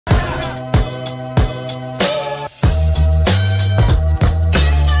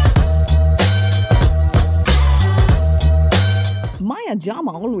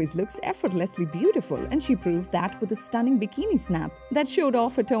Jama always looks effortlessly beautiful, and she proved that with a stunning bikini snap that showed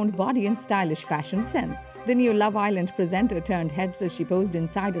off her toned body and stylish fashion sense. The new Love Island presenter turned heads as she posed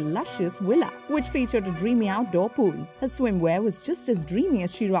inside a luscious villa, which featured a dreamy outdoor pool. Her swimwear was just as dreamy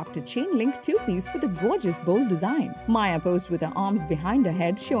as she rocked a chain-link two-piece with a gorgeous bold design. Maya posed with her arms behind her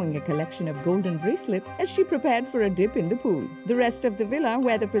head, showing a collection of golden bracelets as she prepared for a dip in the pool. The rest of the villa,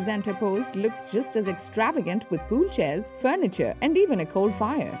 where the presenter posed, looks just as extravagant with pool chairs, furniture, and even a coal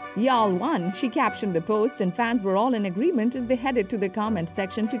fire. "Y'all won," she captioned the post, and fans were all in agreement as they headed to the comment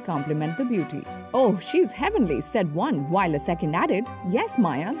section to compliment the beauty. "Oh, she's heavenly," said one, while a second added, "Yes,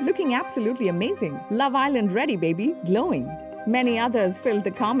 Maya, looking absolutely amazing. Love Island ready, baby, glowing." Many others filled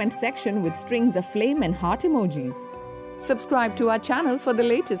the comment section with strings of flame and heart emojis. Subscribe to our channel for the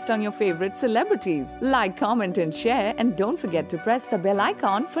latest on your favorite celebrities. Like, comment, and share, and don't forget to press the bell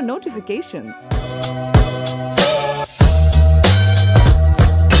icon for notifications.